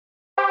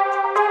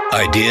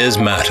Ideas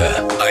matter.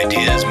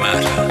 Ideas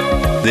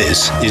matter.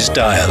 This is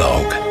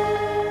Dialogue.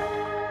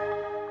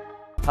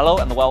 Hello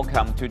and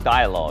welcome to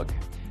Dialogue.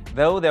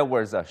 Though there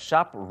was a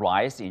sharp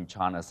rise in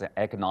China's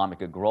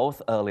economic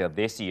growth earlier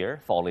this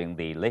year following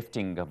the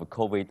lifting of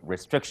COVID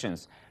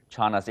restrictions,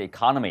 China's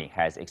economy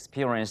has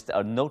experienced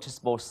a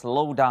noticeable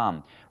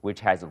slowdown, which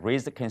has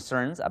raised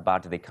concerns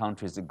about the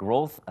country's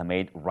growth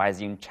amid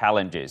rising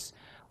challenges.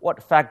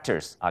 What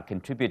factors are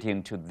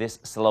contributing to this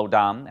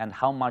slowdown and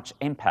how much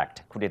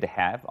impact could it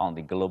have on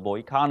the global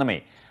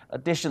economy?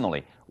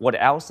 Additionally,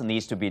 what else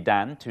needs to be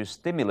done to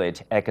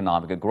stimulate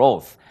economic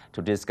growth?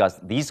 To discuss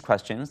these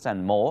questions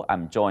and more,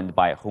 I'm joined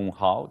by Hong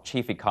Hao,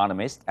 Chief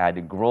Economist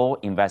at Grow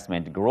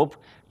Investment Group,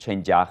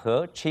 Chen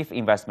Jiahe, Chief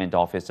Investment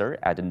Officer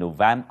at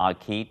Novam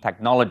Archi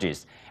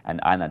Technologies, and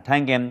Anna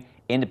Tangen,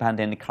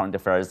 Independent Current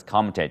Affairs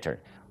Commentator.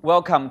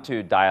 Welcome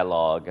to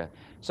Dialogue.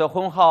 So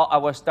Hong Hao, I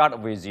will start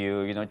with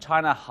you.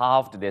 China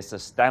halved this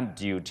stamp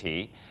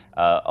duty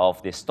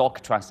of the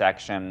stock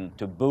transaction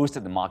to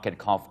boost the market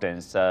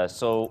confidence.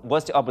 So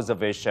what's the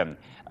observation?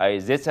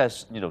 Is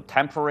this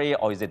temporary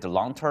or is it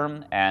long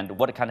term? And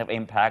what kind of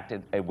impact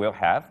it will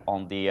have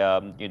on the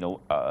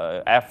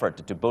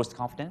effort to boost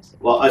confidence?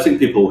 Well, I think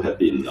people have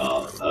been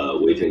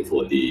waiting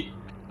for the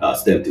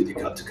stamp duty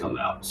cut to come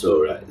out.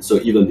 So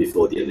even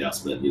before the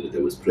announcement,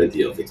 there was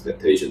plenty of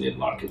expectation in the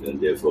market, and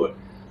therefore,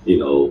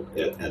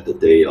 at the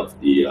day of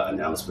the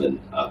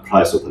announcement,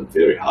 price opened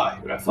very high,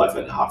 right,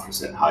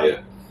 5.5%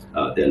 higher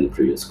than the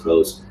previous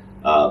close.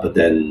 But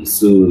then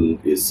soon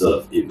it sort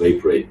of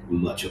evaporate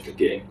much of the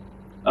gain.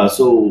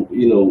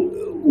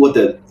 What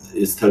that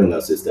is telling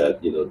us is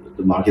that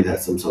the market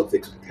has some sort of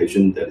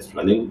expectation that is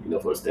running,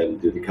 for a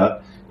stamp duty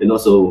cut, and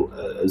also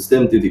a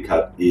stamp duty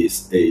cut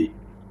is a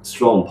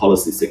strong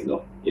policy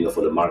signal,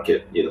 for the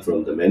market,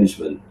 from the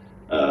management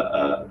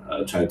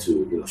trying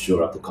to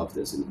shore up the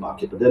confidence in the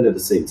market. But then at the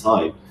same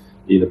time,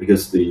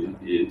 because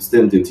the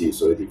stamp duty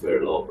is already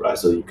very low, right?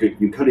 So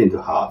you cut it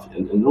into half,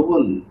 and no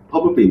one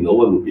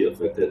will be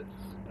affected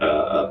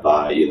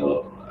by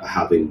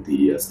having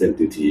the stamp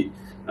duty,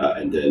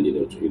 and then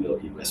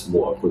invest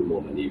more, put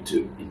more money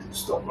into the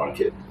stock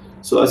market.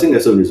 So I think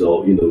as a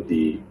result,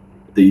 the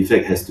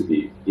effect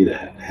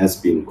has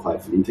been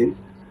quite fleeting.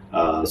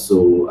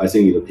 So I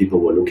think people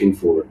were looking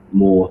for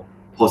more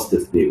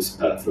positive news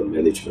from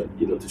management,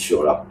 to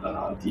shore up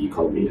the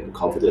economy and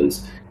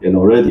confidence. And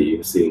already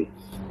you're seeing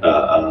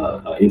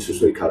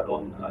interest rate cut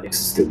on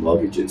existing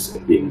mortgages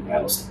being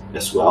announced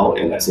as well.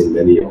 And I think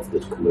many of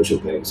the commercial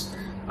banks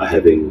are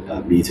having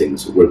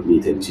work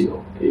meetings,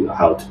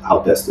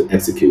 how best to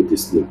execute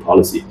this new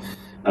policy.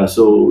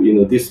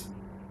 This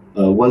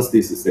once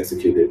this is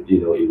executed,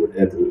 it would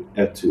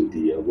add to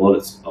the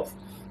wallets of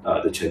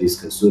the Chinese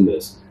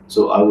consumers.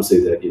 So I would say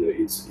that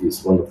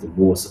it's one of the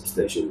more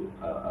substantial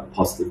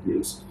positive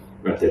news,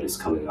 right, that is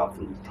coming out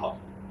from the top.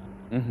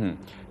 Mm-hmm.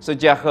 So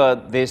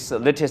Jiahe, this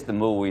latest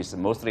move is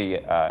mostly,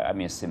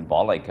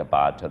 symbolic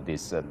about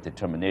this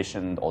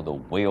determination or the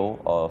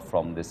will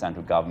from the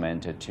central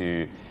government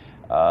to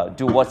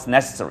do what's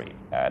necessary.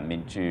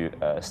 To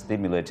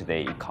stimulate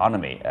the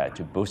economy,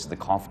 to boost the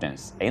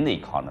confidence in the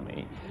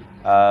economy.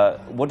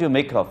 What do you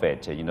make of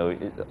it?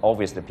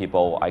 Obviously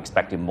people are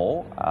expecting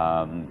more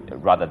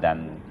rather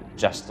than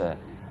just a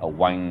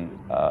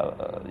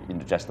one-off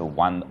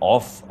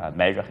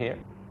measure here.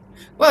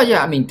 Well,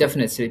 yeah,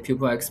 definitely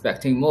people are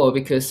expecting more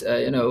because,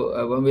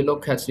 when we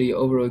look at the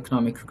overall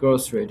economic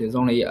growth rate, it's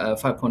only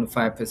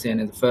 5.5%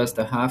 in the first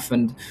half,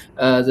 and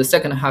the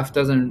second half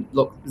doesn't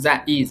look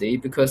that easy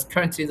because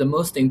currently the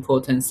most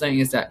important thing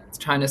is that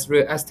China's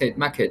real estate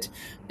market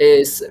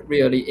is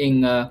really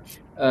in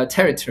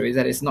territory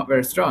that is not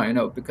very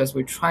strong, because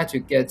we try to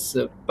get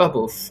the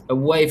bubble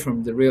away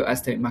from the real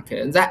estate market,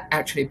 and that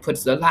actually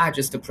puts the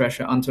largest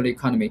pressure onto the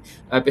economy.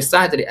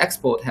 Besides, the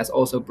export has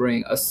also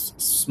bring a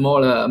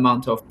smaller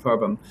amount of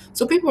problem.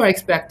 So people are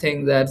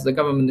expecting that the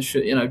government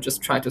should,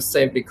 just try to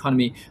save the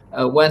economy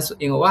once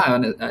in a while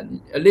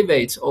and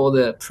alleviate all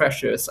the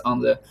pressures on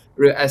the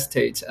real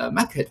estate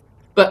market.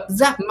 But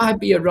that might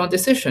be a wrong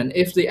decision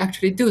if they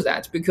actually do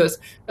that, because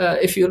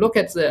if you look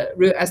at the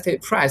real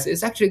estate price,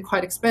 it's actually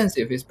quite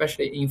expensive,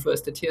 especially in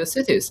first-tier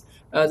cities.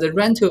 The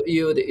rental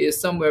yield is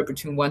somewhere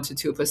between 1%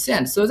 to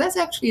 2%. So that's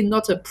actually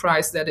not a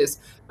price that is,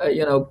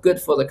 good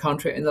for the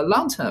country in the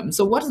long term.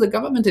 So what the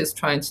government is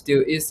trying to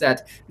do is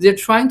that they're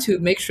trying to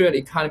make sure the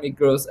economy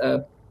grows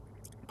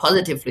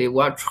positively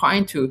while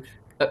trying to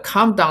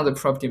calm down the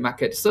property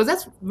market. So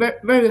that's very,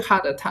 very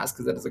hard a task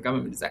that the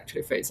government is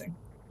actually facing.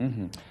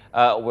 Mm-hmm.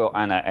 Well,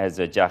 Anna, as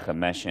Jiahe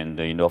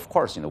mentioned, of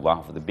course, one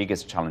of the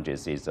biggest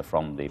challenges is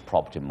from the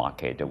property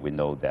market. We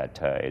know that,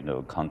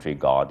 Country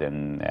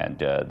Garden and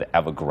the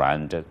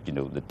Evergrande,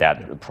 the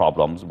debt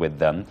problems with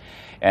them.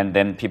 And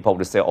then people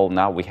will say, oh,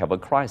 now we have a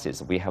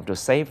crisis. We have to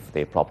save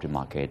the property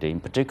market. In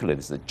particular,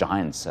 this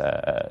giants,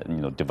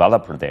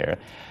 developer there.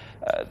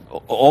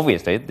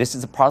 Obviously, this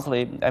is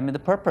partly,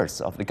 the purpose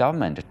of the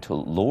government to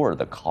lower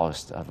the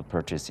cost of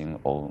purchasing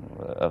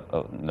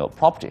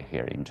property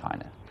here in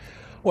China.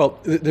 Well,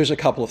 there's a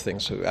couple of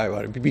things.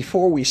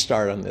 Before we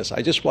start on this,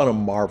 I just want to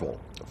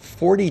marvel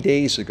 40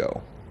 days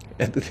ago,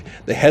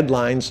 the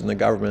headlines in the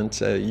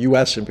government,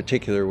 U.S. in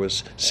particular,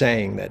 was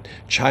saying that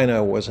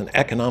China was an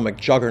economic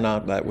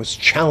juggernaut that was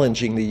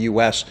challenging the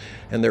U.S.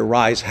 and their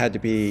rise had to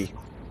be,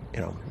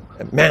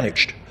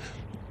 managed.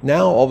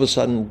 Now, all of a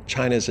sudden,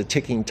 China is a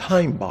ticking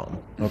time bomb,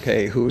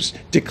 okay, whose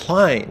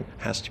decline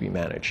has to be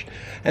managed.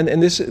 And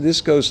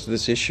this goes to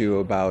this issue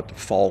about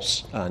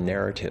false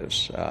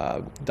narratives,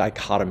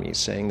 dichotomies,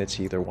 saying that's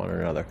either one or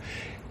another.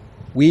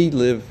 We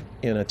live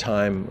in a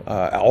time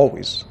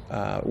always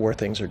where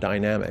things are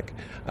dynamic.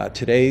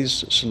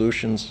 Today's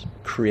solutions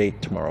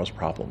create tomorrow's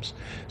problems.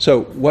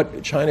 So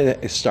what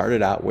China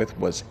started out with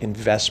was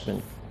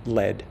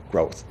investment-led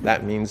growth.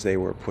 That means they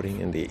were putting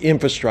in the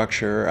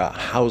infrastructure,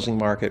 housing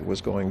market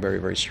was going very,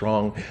 very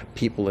strong,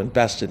 people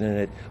invested in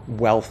it,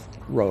 wealth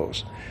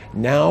rose.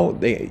 Now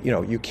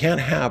you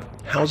can't have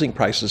housing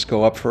prices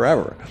go up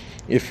forever.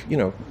 If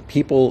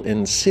people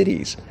in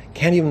cities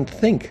can't even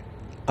think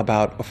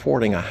about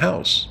affording a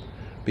house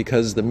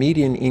because the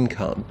median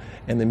income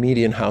and the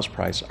median house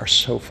price are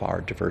so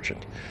far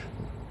divergent.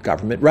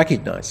 Government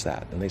recognized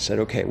that, and they said,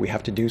 okay, we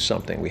have to do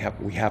something. We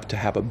have to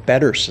have a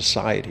better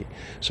society.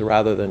 So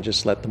rather than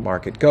just let the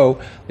market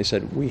go, they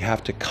said we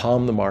have to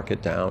calm the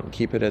market down,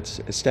 keep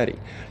it steady.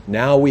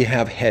 Now we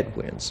have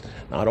headwinds,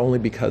 not only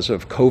because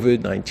of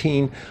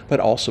COVID-19,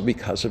 but also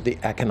because of the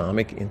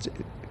economic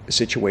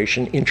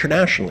situation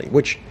internationally,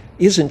 which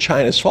isn't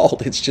China's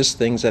fault. It's just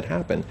things that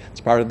happen. It's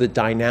part of the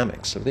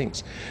dynamics of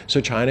things. So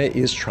China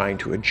is trying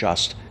to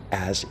adjust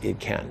as it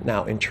can.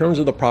 Now, in terms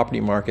of the property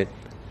market,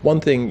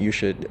 one thing you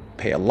should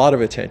pay a lot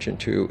of attention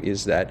to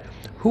is that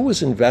who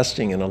was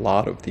investing in a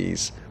lot of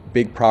these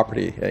big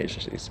property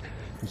agencies?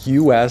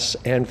 U.S.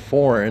 and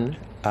foreign,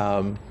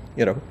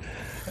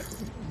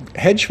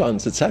 hedge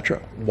funds,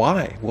 etc.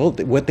 Why? Well,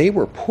 what they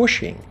were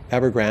pushing,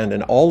 Evergrande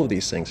and all of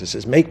these things, it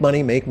says make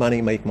money, make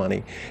money, make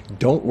money.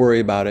 Don't worry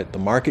about it. The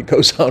market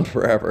goes on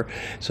forever.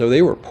 So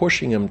they were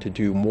pushing them to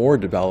do more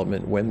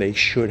development when they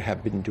should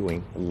have been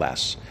doing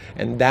less.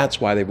 And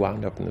that's why they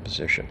wound up in the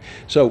position.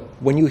 So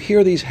when you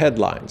hear these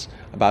headlines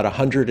about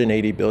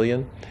 180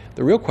 billion,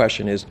 the real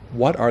question is,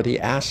 what are the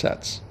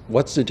assets?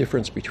 What's the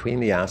difference between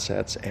the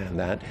assets and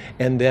that?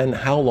 And then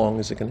how long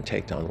is it going to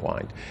take to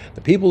unwind?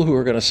 The people who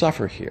are going to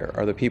suffer here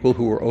are the people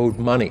who are owed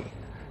money,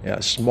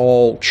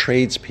 small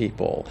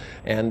tradespeople,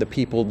 and the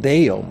people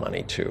they owe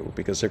money to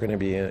because they're going to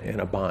be in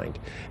a bind.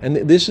 And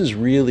this is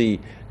really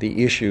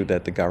the issue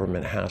that the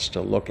government has to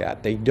look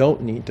at. They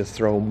don't need to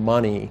throw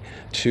money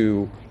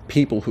to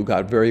people who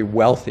got very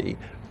wealthy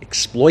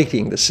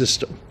exploiting the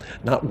system,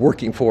 not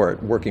working for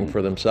it, working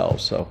for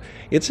themselves. So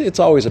it's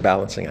always a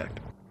balancing act.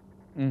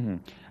 Mm-hmm.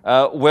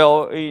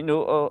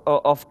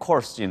 Of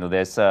course,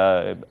 there's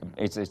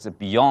it's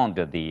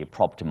beyond the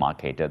property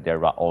market.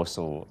 There are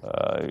also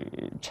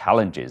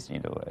challenges,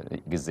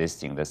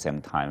 existing at the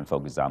same time.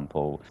 For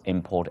example,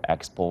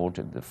 import-export,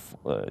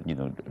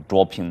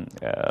 dropping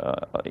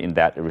in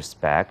that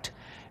respect.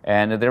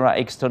 And there are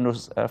external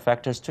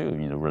factors too,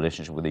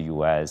 relationship with the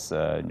U.S.,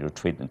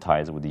 trade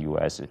ties with the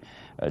U.S.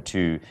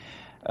 Too.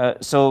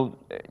 So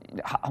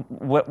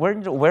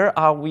where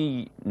are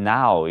we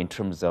now in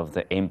terms of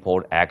the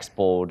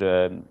import-export?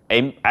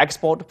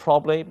 Export,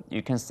 probably,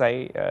 you can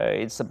say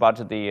it's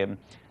about the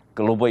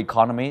global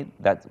economy,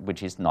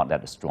 which is not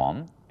that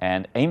strong.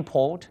 And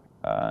import,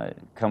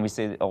 can we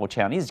say, or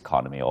Chinese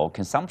economy or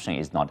consumption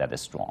is not that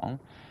strong.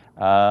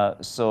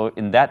 So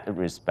in that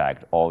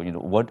respect,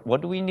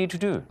 what do we need to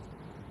do?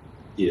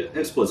 Yeah,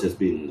 exports has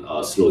been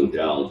slowing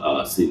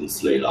down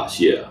since late last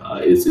year.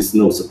 It's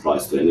no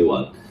surprise to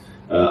anyone.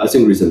 I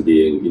think reason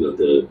being,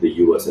 the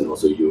U.S. and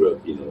also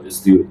Europe, is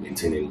still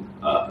maintaining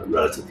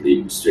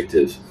relatively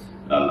restrictive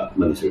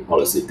monetary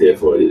policy.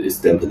 Therefore, it is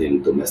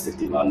dampening domestic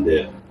demand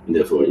there, and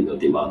therefore,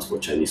 demand for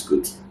Chinese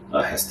goods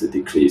has to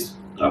decrease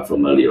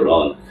from earlier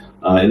on.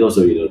 And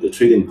also, the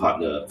trading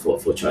partner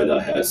for China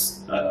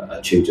has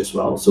changed as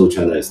well. So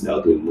China is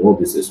now doing more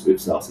business with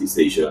Southeast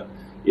Asia,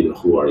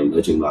 who are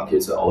emerging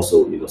markets, are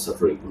also,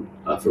 suffering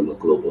from a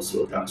global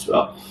slowdown as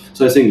well.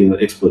 So I think,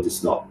 export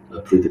is not a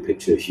pretty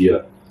picture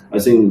here. I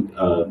think,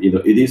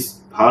 it is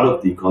part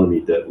of the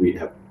economy that we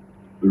have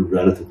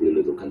relatively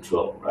little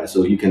control, right?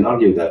 So you can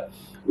argue that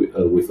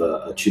with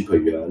a cheaper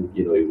yuan,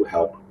 it will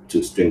help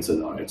to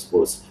strengthen our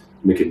exports,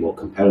 make it more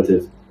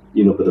competitive,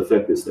 but the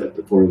fact is that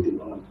the foreign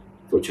demand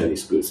for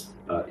Chinese goods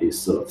is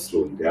sort of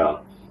slowing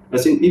down. I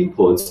think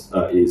imports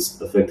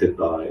is affected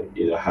by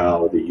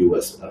how the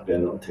U.S.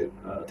 ban on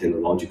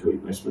technological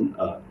investment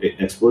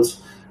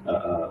exports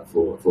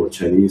for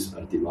Chinese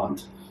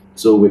demand.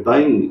 So we're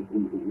finding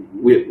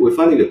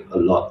it a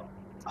lot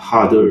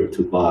harder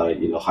to buy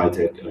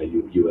high-tech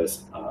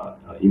U.S.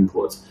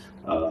 imports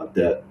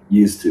that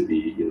used to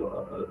be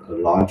a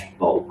large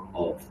bulk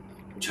of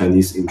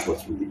Chinese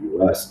imports from the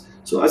U.S.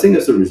 So I think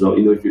as a result,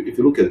 if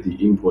you look at the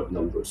import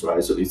numbers,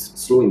 right, so it's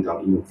slowing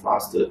down even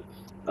faster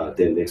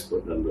than the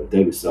export number.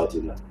 That results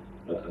in a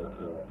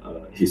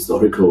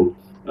historical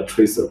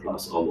trade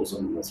surplus almost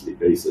on a monthly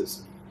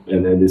basis.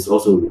 And then it's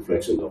also a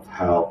reflection of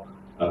how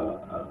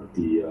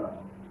the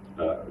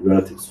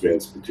relative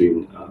strengths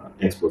between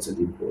exports and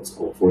imports,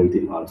 or foreign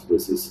demand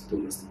versus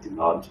domestic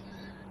demand.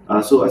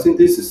 So I think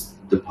this is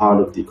the part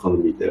of the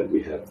economy that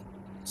we have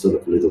sort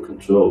of little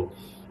control.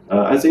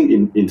 I think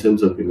in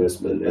terms of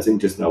investment, I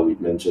think just now we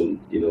mentioned,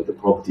 the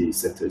property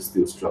sector is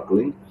still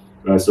struggling,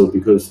 right? So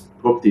because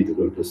property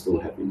developers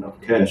don't have enough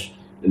cash,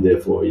 and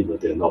therefore,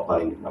 they're not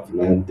buying enough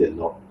land, they're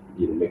not,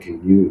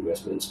 making new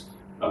investments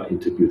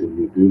into building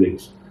new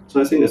buildings.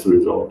 So I think as a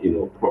result,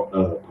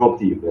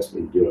 property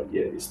investment year on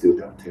year is still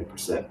down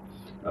 10%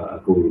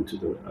 going into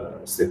the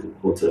second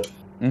quarter.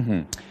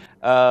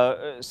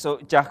 So,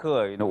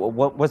 Jiahe,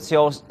 what's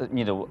your,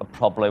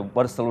 problem?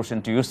 What solution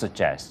do you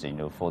suggest,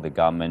 for the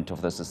government,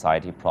 of the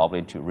society,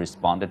 probably to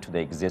respond to the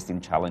existing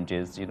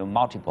challenges,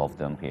 multiple of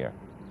them here?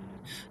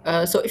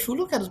 So if you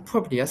look at the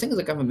property, I think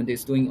the government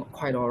is doing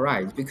quite all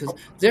right, because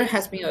there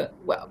has been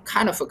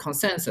kind of a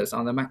consensus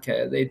on the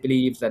market. They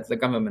believe that the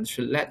government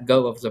should let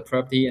go of the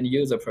property and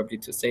use the property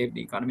to save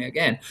the economy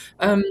again,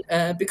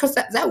 because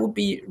that would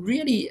be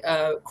really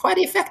quite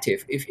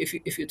effective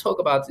if you talk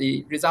about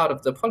the result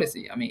of the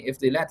policy. I mean, if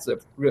they let the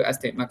real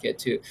estate market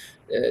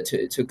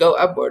to go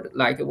upward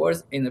like it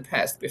was in the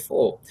past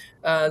before,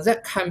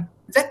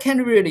 that can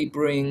really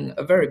bring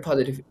a very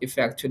positive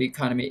effect to the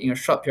economy in a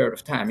short period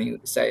of time, in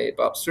say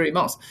about 3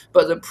 months.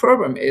 But the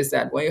problem is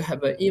that when you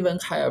have an even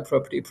higher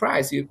property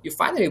price, you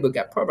finally will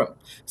get problem.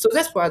 So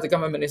that's why the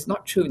government is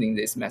not choosing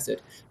this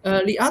method.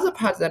 The other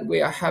part that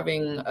we are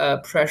having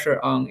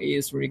pressure on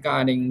is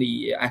regarding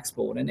the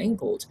export and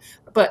import.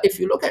 But if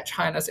you look at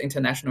China's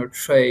international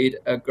trade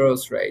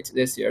growth rate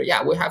this year,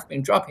 yeah, we have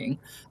been dropping.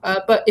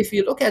 But if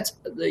you look at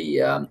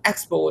the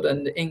export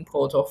and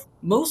import of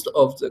most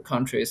of the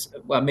countries,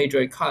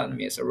 major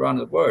economies around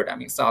the world, I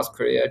mean, South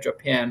Korea,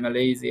 Japan,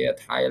 Malaysia,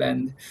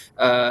 Thailand,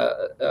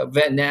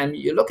 Vietnam,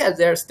 you look at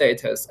their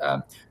status,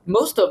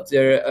 most of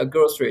their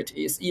growth rate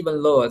is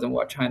even lower than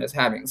what China is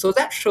having. So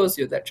that shows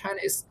you that China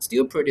is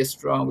still pretty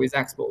strong with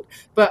export.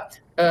 But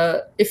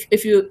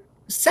if you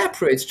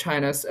separate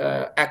China's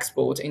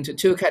export into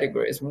two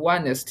categories.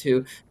 One is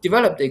to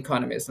developed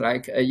economies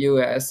like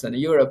US and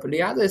Europe.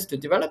 The other is to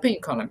developing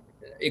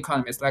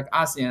economies like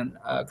ASEAN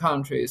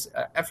countries,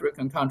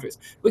 African countries.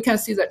 We can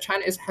see that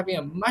China is having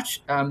a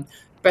much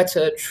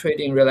better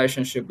trading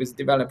relationship with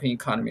developing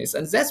economies.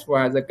 And that's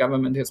why the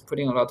government is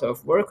putting a lot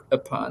of work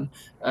upon.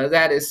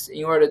 That is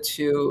in order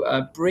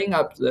to bring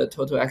up the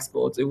total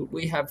exports.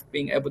 We have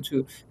been able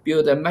to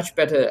build a much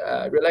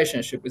better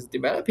relationship with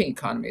developing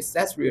economies.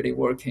 That's really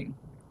working.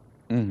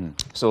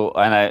 So,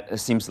 and it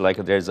seems like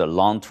there's a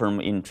long-term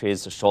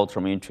interest, a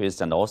short-term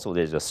interest, and also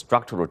there's a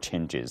structural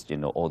changes,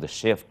 or the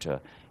shift,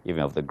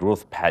 even of the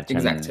growth pattern,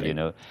 Exactly.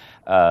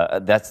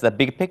 That's the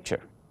big picture.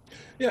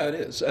 Yeah, it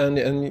is,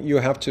 and you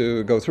have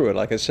to go through it.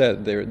 Like I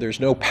said, there's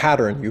no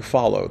pattern you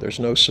follow. There's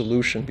no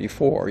solution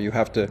before. You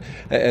have to,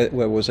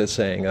 what was it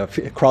saying?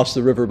 Cross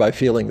the river by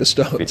feeling the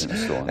stones.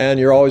 And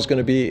you're always going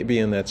to be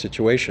in that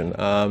situation.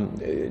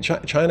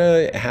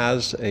 China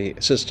has a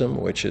system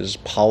which is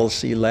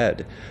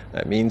policy-led.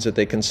 That means that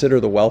they consider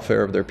the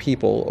welfare of their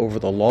people over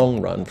the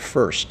long run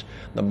first.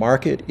 The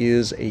market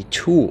is a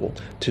tool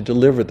to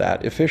deliver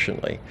that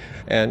efficiently.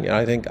 And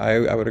I think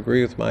I would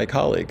agree with my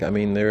colleague. I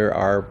mean, there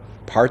are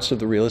parts of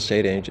the real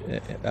estate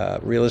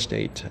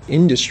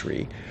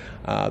industry,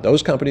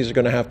 those companies are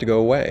going to have to go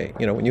away.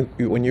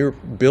 When you're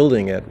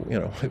building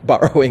at,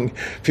 borrowing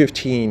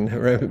 15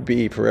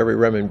 RMB for every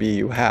RMB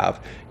you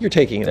have, you're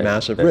taking a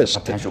massive risk.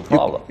 A potential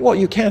problem.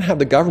 You can't have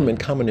the government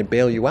come in and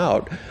bail you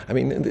out. I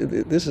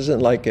mean, this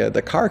isn't like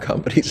the car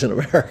companies in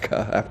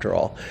America, after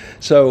all.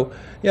 So,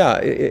 yeah,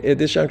 at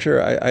this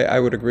juncture, I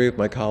would agree with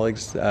my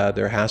colleagues.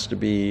 There has to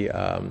be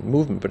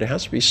movement, but it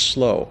has to be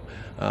slow.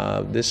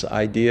 This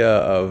idea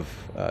of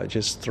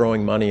just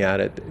throwing money at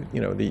it,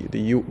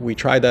 we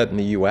tried that in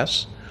the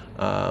U.S.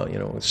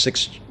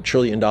 $6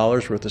 trillion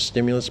worth of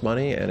stimulus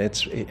money, and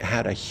it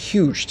had a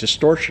huge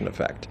distortion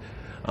effect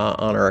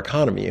on our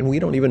economy, and we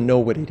don't even know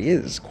what it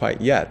is quite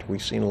yet.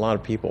 We've seen a lot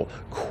of people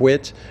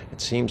quit.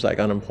 It seems like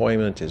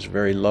unemployment is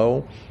very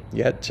low,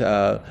 yet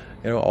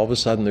all of a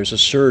sudden there's a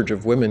surge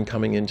of women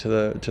coming into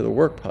the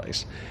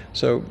workplace.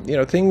 So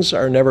things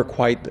are never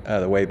quite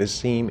the way they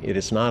seem. It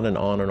is not an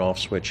on and off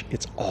switch.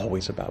 It's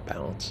always about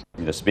balance.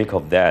 Speak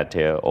of that,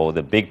 or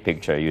the big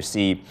picture, you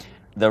see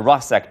the raw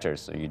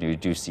sectors. You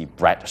do see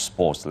bright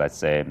spots. Let's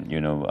say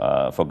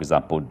for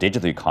example,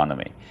 digital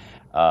economy.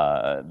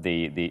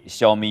 The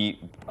Xiaomi,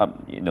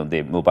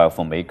 the mobile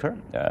phone maker,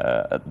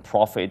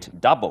 profit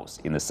doubles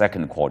in the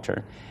second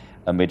quarter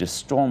amid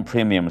strong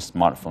premium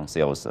smartphone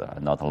sales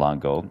not long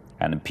ago.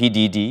 And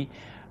PDD,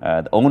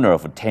 the owner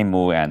of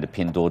Temu and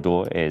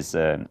Pinduoduo,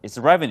 its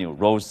revenue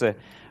rose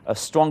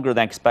stronger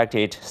than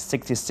expected,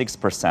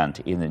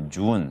 66% in the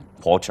June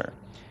quarter.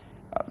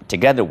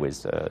 Together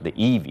with the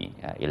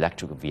EV,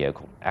 electric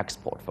vehicle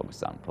export, for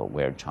example,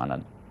 where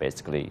China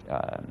basically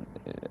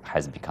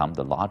has become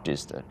the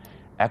largest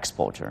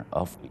exporter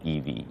of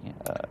EV,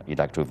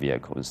 electric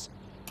vehicles.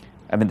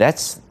 I mean,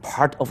 that's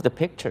part of the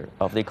picture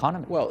of the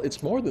economy. Well,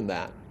 it's more than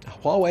that.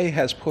 Huawei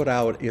has put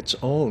out its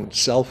own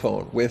cell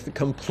phone with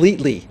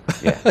completely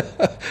Yeah.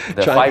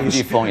 The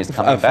 5G phone is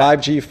coming back.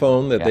 A 5G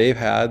phone that they've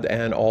had,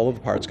 and all of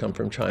the parts come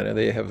from China.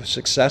 They have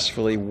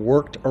successfully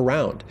worked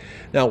around.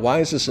 Now, why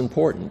is this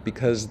important?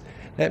 Because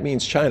that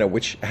means China,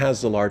 which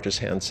has the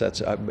largest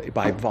handsets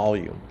by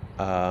volume,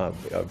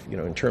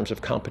 in terms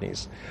of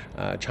companies,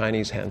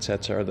 Chinese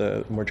handsets are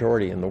the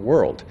majority in the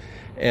world.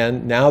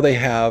 And now they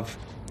have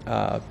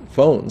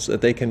phones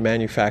that they can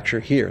manufacture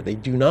here. They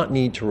do not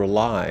need to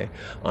rely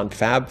on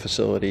fab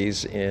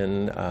facilities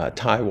in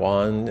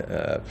Taiwan,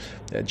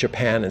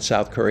 Japan, and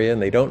South Korea,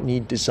 and they don't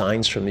need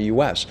designs from the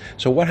US.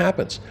 So what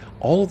happens?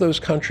 All of those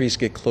countries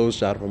get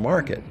closed out of a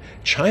market.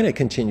 China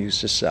continues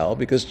to sell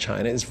because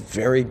China is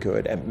very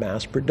good at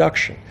mass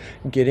production,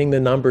 getting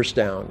the numbers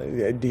down,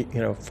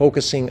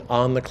 focusing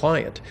on the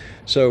client.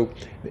 So,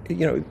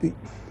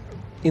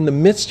 in the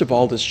midst of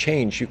all this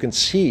change, you can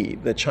see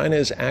that China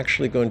is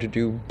actually going to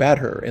do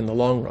better in the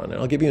long run. And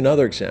I'll give you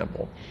another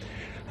example.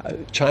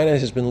 China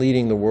has been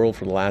leading the world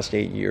for the last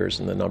 8 years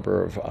in the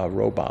number of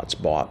robots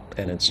bought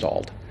and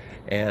installed.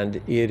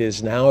 And it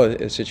is now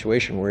a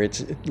situation where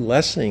it's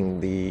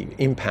lessening the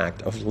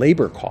impact of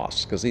labor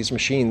costs, because these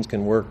machines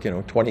can work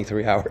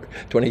 23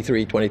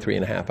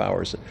 and a half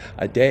hours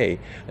a day.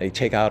 They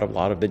take out a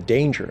lot of the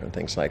danger and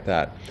things like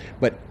that.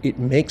 But it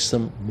makes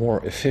them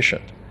more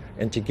efficient.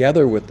 And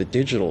together with the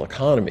digital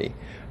economy,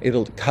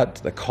 it'll cut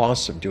the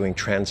costs of doing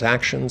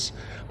transactions.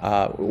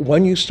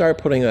 When you start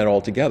putting that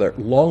all together,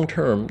 long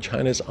term,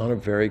 China's on a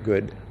very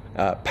good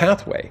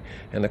pathway.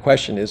 And the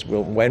question is,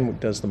 when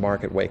does the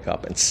market wake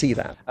up and see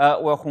that?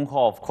 Well, Hong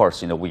Kong, of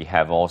course, we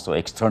have also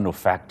external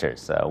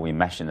factors. We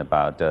mentioned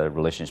about the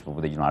relationship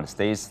with the United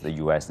States, the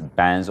U.S.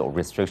 bans or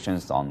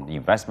restrictions on the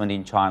investment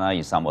in China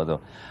in some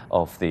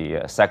of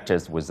the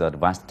sectors with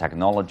advanced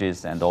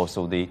technologies, and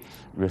also the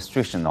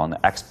restriction on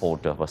the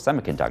export of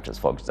semiconductors,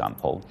 for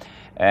example.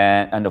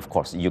 And of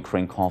course,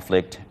 Ukraine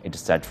conflict,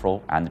 etc.,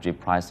 energy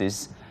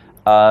prices.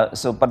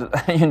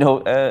 But in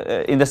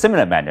the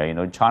similar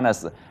manner,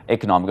 China's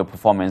economic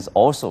performance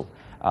also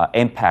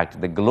impact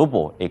the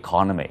global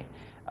economy.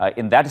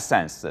 In that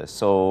sense,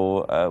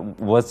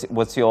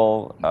 what's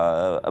your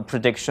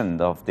prediction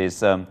of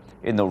this,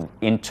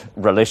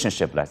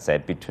 interrelationship, let's say,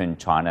 between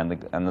China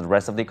and the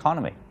rest of the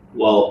economy?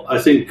 Well, I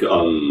think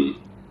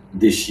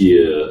this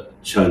year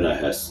China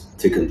has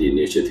taken the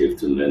initiative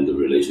to mend the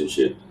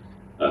relationship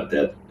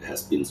that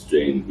has been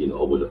strained,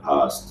 over the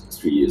past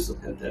 3 years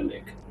of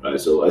pandemic. Right?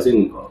 So I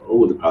think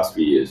over the past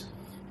 3 years,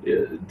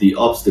 the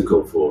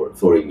obstacle for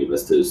foreign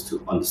investors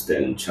to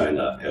understand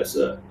China as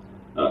a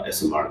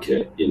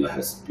market,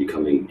 has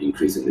becoming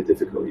increasingly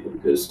difficult,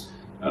 because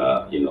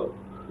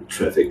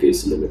traffic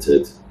is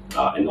limited,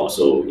 and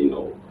also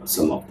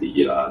some of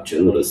the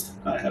journalists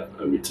have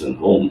returned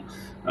home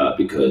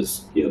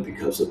because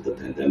of the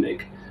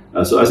pandemic.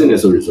 So I think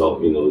as a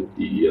result,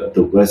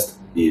 the West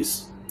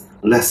is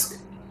less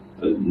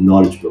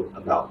knowledgeable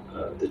about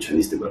the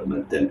Chinese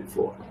development than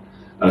before.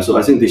 So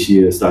I think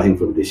starting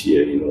from this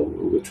year,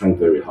 we're trying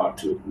very hard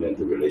to mend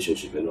the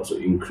relationship and also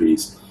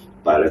increase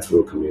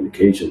bilateral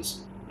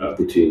communications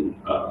between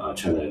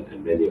China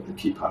and many of the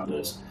key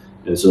partners.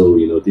 And so,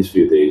 these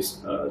few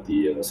days,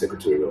 the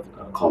Secretary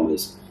of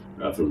Commerce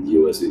from the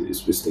US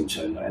is visiting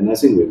China, and I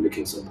think we're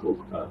making some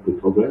good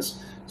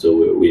progress. So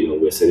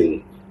we're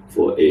setting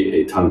for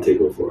a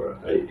timetable for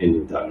a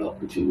new dialogue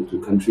between the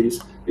two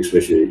countries,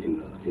 especially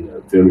in a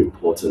very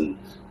important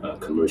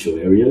commercial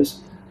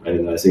areas.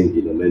 And I think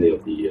many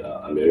of the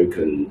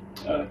American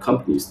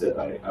companies that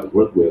I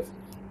work with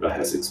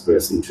has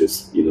expressed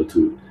interest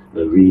to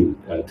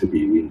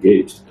be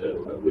re-engaged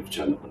with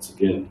China once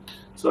again.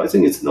 So I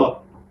think it's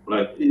not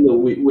like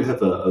we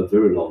have a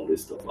very long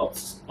list of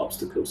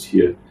obstacles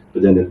here,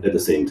 but then at the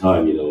same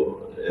time,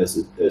 as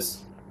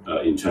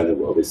in China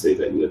we always say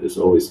that there's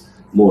always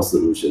more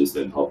solutions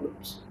than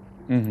problems.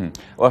 Mm-hmm.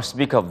 Well,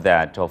 speak of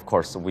that, of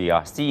course, we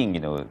are seeing,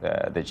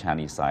 the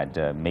Chinese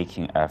side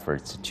making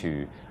efforts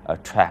to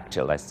attract,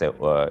 let's say,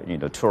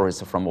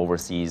 tourists from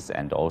overseas,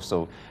 and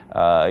also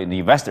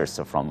investors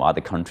from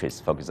other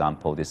countries. For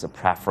example, this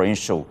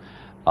preferential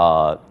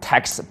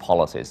tax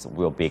policies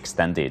will be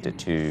extended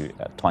to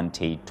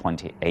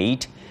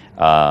 2028,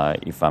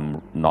 if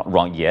I'm not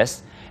wrong,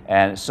 yes.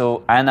 And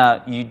so,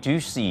 Anna, you do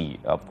see,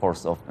 of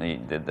course, of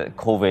the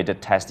COVID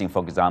testing,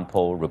 for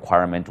example,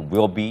 requirement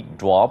will be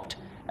dropped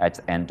at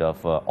the end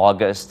of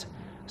August.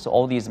 So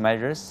all these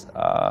measures,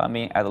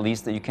 at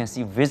least you can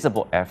see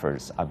visible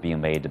efforts are being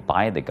made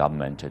by the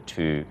government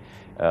to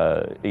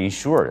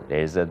ensure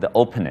there is the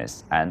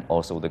openness, and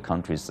also the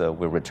countries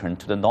will return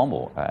to the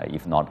normal,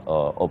 if not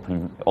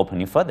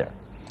opening further.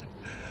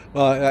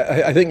 Well,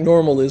 I think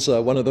normal is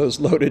one of those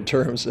loaded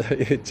terms.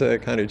 It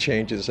kind of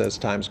changes as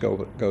time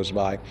goes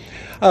by.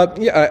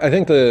 I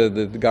think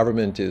the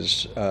government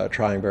is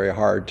trying very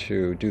hard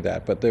to do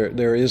that, but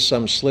there is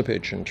some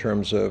slippage in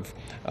terms of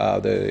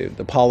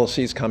the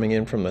policies coming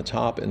in from the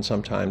top, and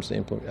sometimes the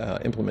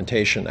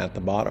implementation at the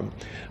bottom.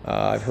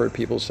 I've heard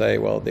people say,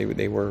 well,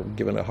 they were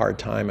given a hard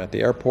time at the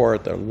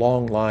airport. There are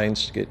long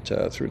lines to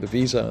get through the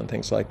visa and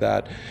things like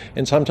that,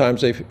 and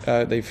sometimes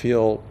they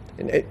feel.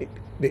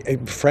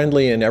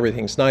 friendly and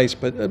everything's nice,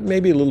 but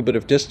maybe a little bit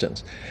of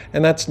distance.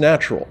 And that's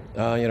natural,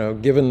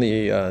 given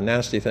the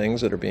nasty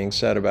things that are being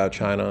said about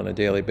China on a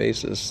daily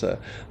basis.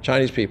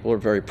 Chinese people are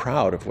very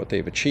proud of what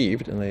they've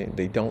achieved, and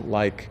they don't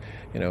like,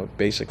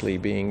 basically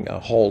being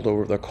hauled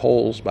over the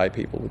coals by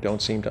people who don't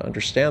seem to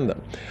understand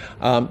them.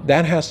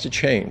 That has to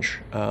change.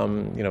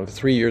 The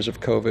 3 years of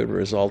COVID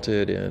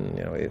resulted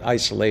in,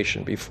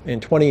 isolation. In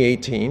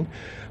 2018,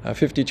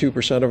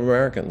 52% of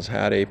Americans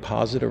had a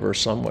positive or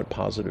somewhat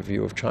positive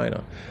view of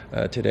China.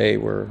 Today,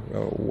 we're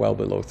well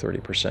below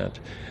 30%.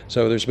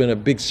 So there's been a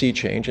big sea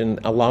change, and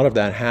a lot of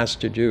that has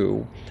to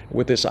do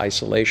with this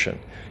isolation.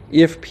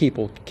 If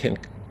people can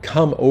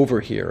come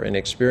over here and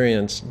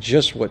experience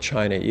just what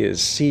China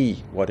is,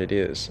 see what it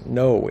is,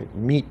 know it,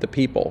 meet the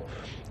people,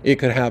 it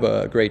could have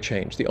a great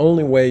change. The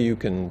only way you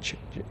can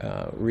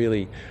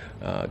really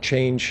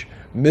change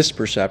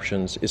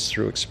misperceptions is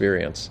through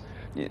experience.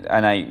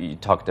 And you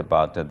talked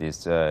about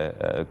this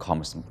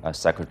Commerce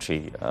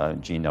Secretary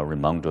Gina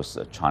Raimondo's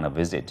China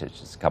visit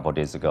just a couple of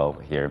days ago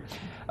here.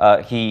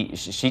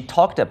 She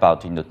talked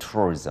about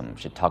tourism.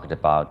 She talked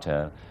about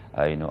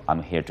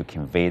I'm here to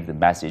convey the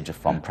message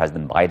from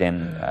President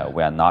Biden.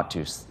 We are not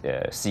to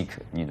seek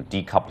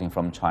decoupling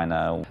from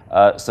China.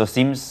 So it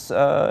seems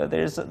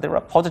there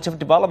are positive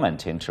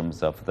development in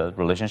terms of the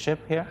relationship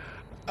here.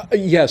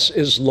 Yes,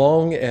 as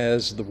long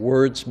as the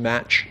words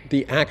match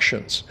the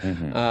actions.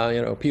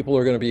 People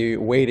are going to be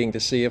waiting to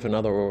see if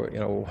another,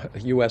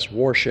 U.S.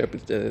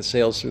 warship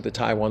sails through the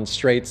Taiwan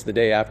Straits the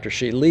day after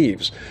she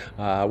leaves,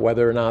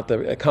 whether or not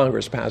the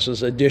Congress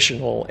passes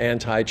additional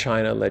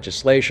anti-China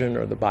legislation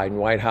or the Biden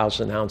White House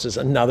announces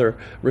another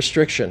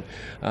restriction.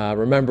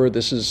 Remember,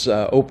 this is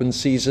open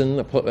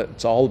season.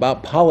 It's all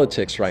about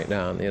politics right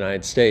now in the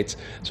United States,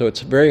 so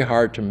it's very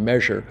hard to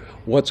measure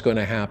what's going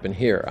to happen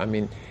here. I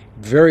mean,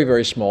 very,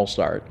 very small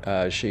start.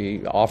 She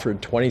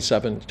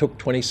took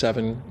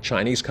 27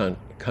 Chinese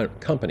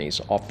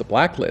companies off the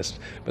blacklist,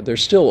 but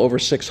there's still over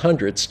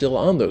 600 still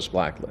on those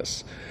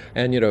blacklists.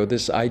 And,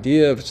 this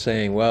idea of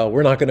saying, well,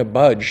 we're not going to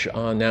budge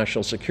on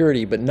national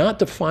security, but not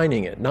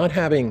defining it, not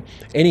having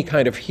any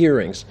kind of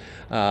hearings,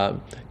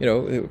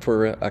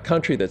 for a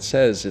country that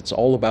says it's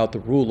all about the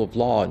rule of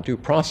law and due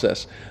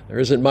process, there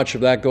isn't much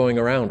of that going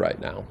around right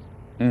now.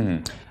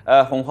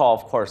 Hong Hao,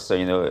 of course,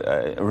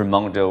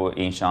 Raimondo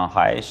in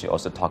Shanghai, she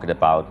also talked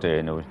about,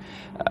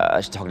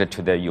 she talked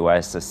to the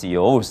U.S.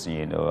 CEOs,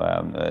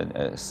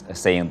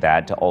 saying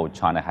that,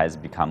 China has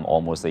become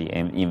almost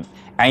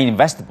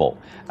uninvestable,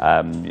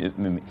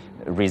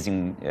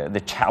 raising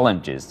the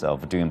challenges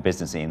of doing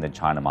business in the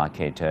China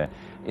market.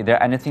 Is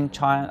there anything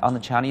on the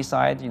Chinese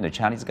side, the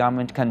Chinese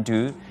government can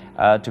do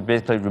to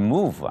basically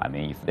remove,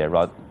 if there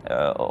are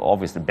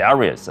obviously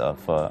barriers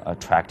of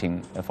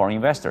attracting foreign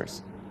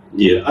investors?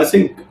 Yeah, I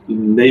think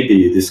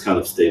maybe this kind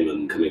of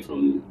statement coming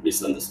from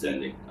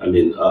misunderstanding.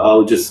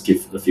 I'll just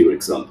give a few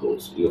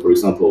examples. For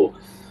example,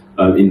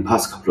 in the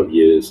past couple of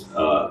years,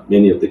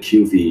 many of the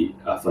QV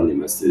fund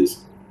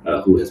investors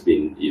who has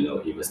been,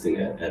 investing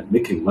and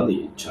making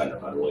money in China,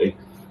 by the way,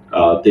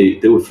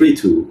 they were free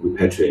to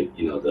repatriate,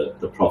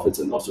 the profits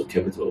and also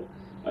capital,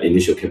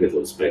 initial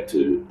capitals back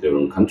to their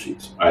own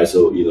countries. Right?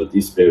 So,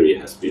 this barrier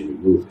has been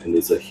removed, and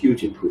it's a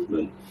huge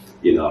improvement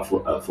in our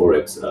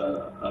forex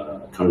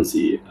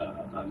currency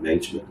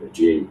management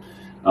regime,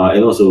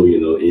 and also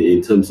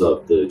in terms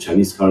of the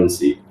Chinese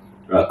currency,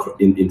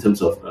 in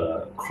terms of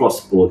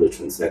cross-border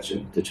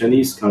transaction, the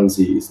Chinese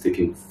currency is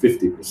taking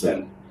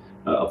 50%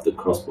 of the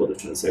cross-border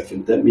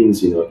transaction. That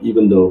means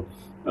even though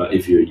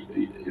if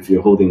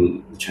you're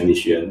holding the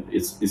Chinese yuan,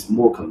 it's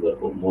more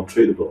convertible, more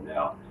tradable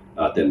now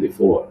than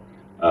before.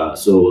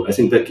 So I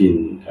think back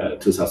in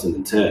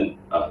 2010,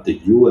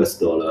 the US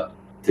dollar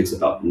takes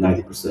about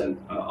 90%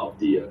 of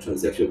the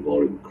transaction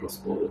volume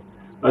cross-border.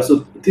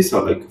 So these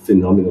are like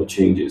phenomenal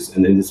changes,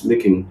 and then it's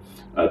making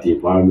the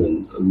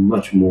environment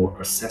much more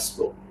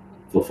accessible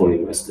for foreign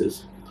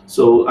investors.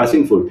 So I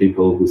think for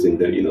people who think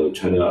that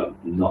China are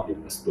not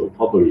investable,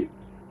 probably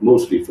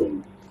mostly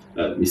from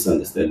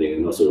misunderstanding,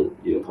 and also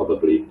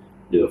probably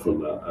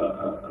from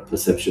a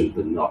perception,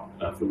 but not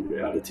from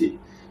reality.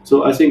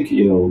 So I think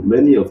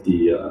many of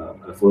the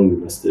foreign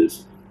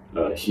investors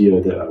here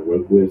that I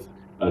work with,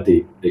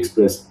 they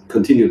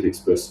continue to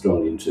express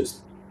strong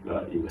interest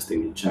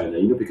investing in China.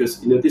 Because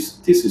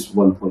this is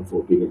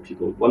 1.4 billion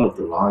people, one of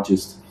the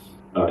largest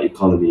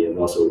economy, and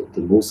also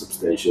the most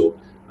substantial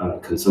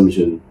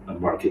consumption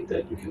market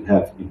that you can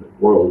have in the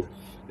world.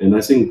 And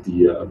I think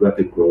the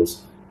rapid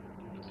growth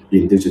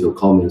in digital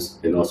commerce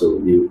and also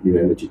new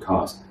energy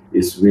cars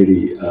is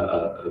really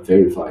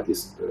verify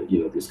this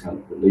this kind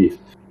of belief.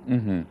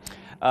 Mm-hmm.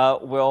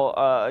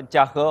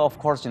 Jiahe, of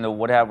course,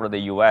 whatever the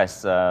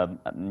U.S.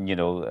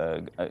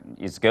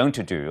 Is going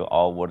to do,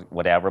 or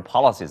whatever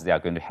policies they are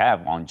going to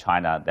have on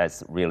China,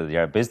 that's really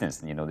their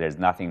business. There's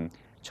nothing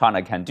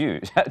China can do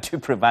to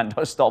prevent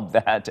or stop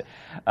that.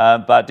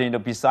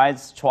 But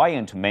besides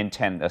trying to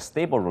maintain a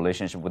stable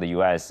relationship with the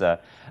U.S.,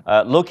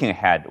 looking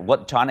ahead,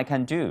 what China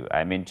can do,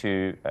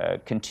 to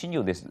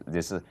continue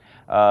this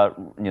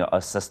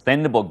a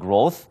sustainable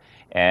growth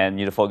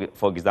And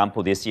for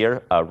example, this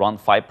year, around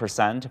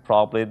 5%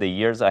 probably the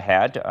years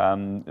ahead,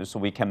 so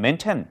we can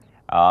maintain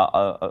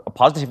a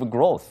positive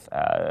growth,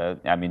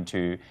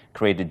 to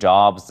create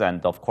jobs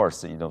and, of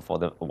course, for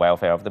the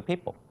welfare of the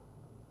people.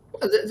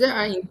 There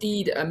are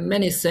indeed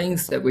many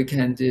things that we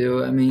can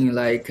do. I mean,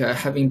 like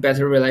having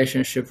better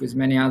relationship with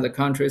many other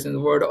countries in the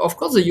world. Of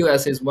course, the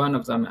U.S. is one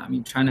of them. I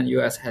mean, China and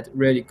U.S. had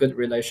really good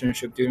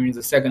relationship during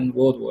the Second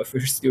World War, if you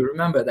still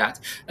remember that.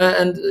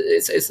 And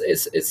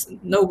it's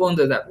no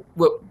wonder that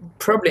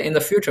probably in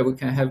the future we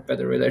can have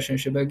better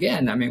relationship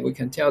again. I mean, we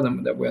can tell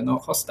them that we're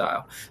not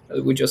hostile.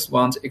 We just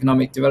want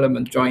economic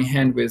development join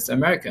hand with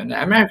America. And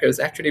America is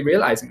actually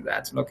realizing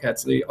that. Look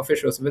at the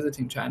officials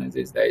visiting China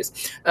these days.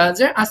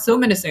 There are so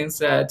many things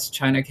that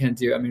China can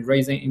do. I mean,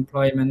 raising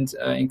employment,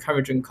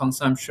 encouraging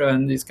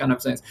consumption, these kind of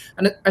things.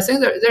 And I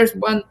think that there's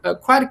one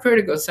quite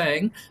critical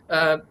thing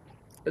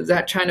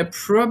that China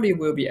probably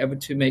will be able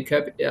to make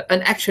up.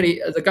 And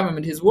actually, the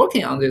government is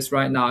working on this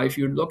right now. If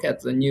you look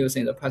at the news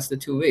in the past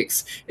 2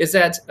 weeks, is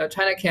that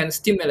China can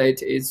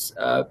stimulate its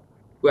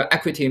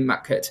equity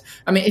market.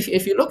 I mean,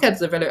 if you look at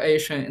the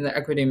valuation in the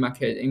equity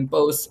market in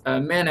both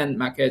mainland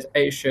market,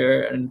 A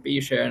share and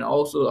B share, and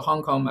also the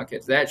Hong Kong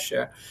market, Z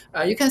share,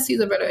 you can see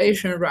the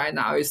valuation right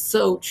now is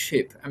so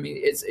cheap. I mean,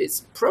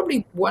 it's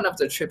probably one of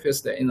the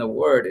cheapest in the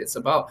world. It's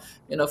about,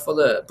 for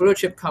the blue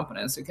chip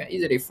companies, you can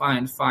easily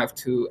find 5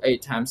 to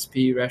 8 times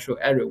P ratio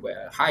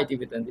everywhere, high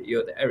dividend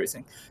yield,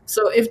 everything.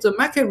 So if the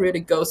market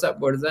really goes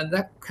upward, then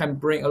that can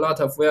bring a lot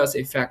of wealth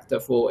effect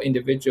for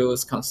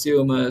individuals,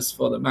 consumers,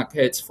 for the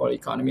markets, for the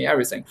economy,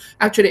 everything.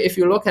 Actually, if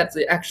you look at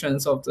the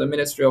actions of the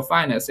Ministry of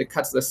Finance, it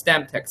cuts the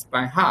stamp tax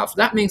by half.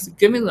 That means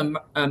giving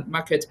the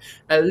market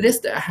at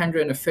least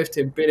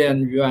 150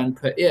 billion yuan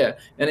per year.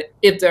 And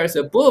if there's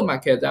a bull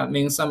market, that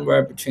means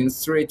somewhere between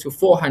 300 to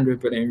 400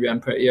 billion yuan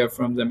per year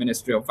from the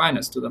Ministry of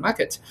Finance to the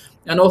market.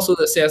 And also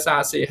the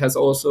CSRC has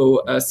also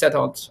set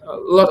out a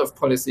lot of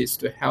policies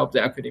to help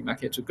the equity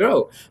market to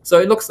grow. So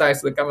it looks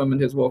like the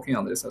government is working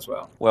on this as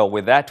well. Well,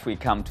 with that, we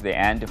come to the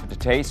end of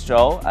today's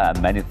show.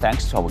 Many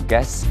thanks to our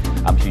guests.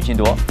 I'm Xu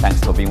Qinduo.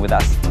 Thanks for being with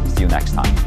us. See you next time.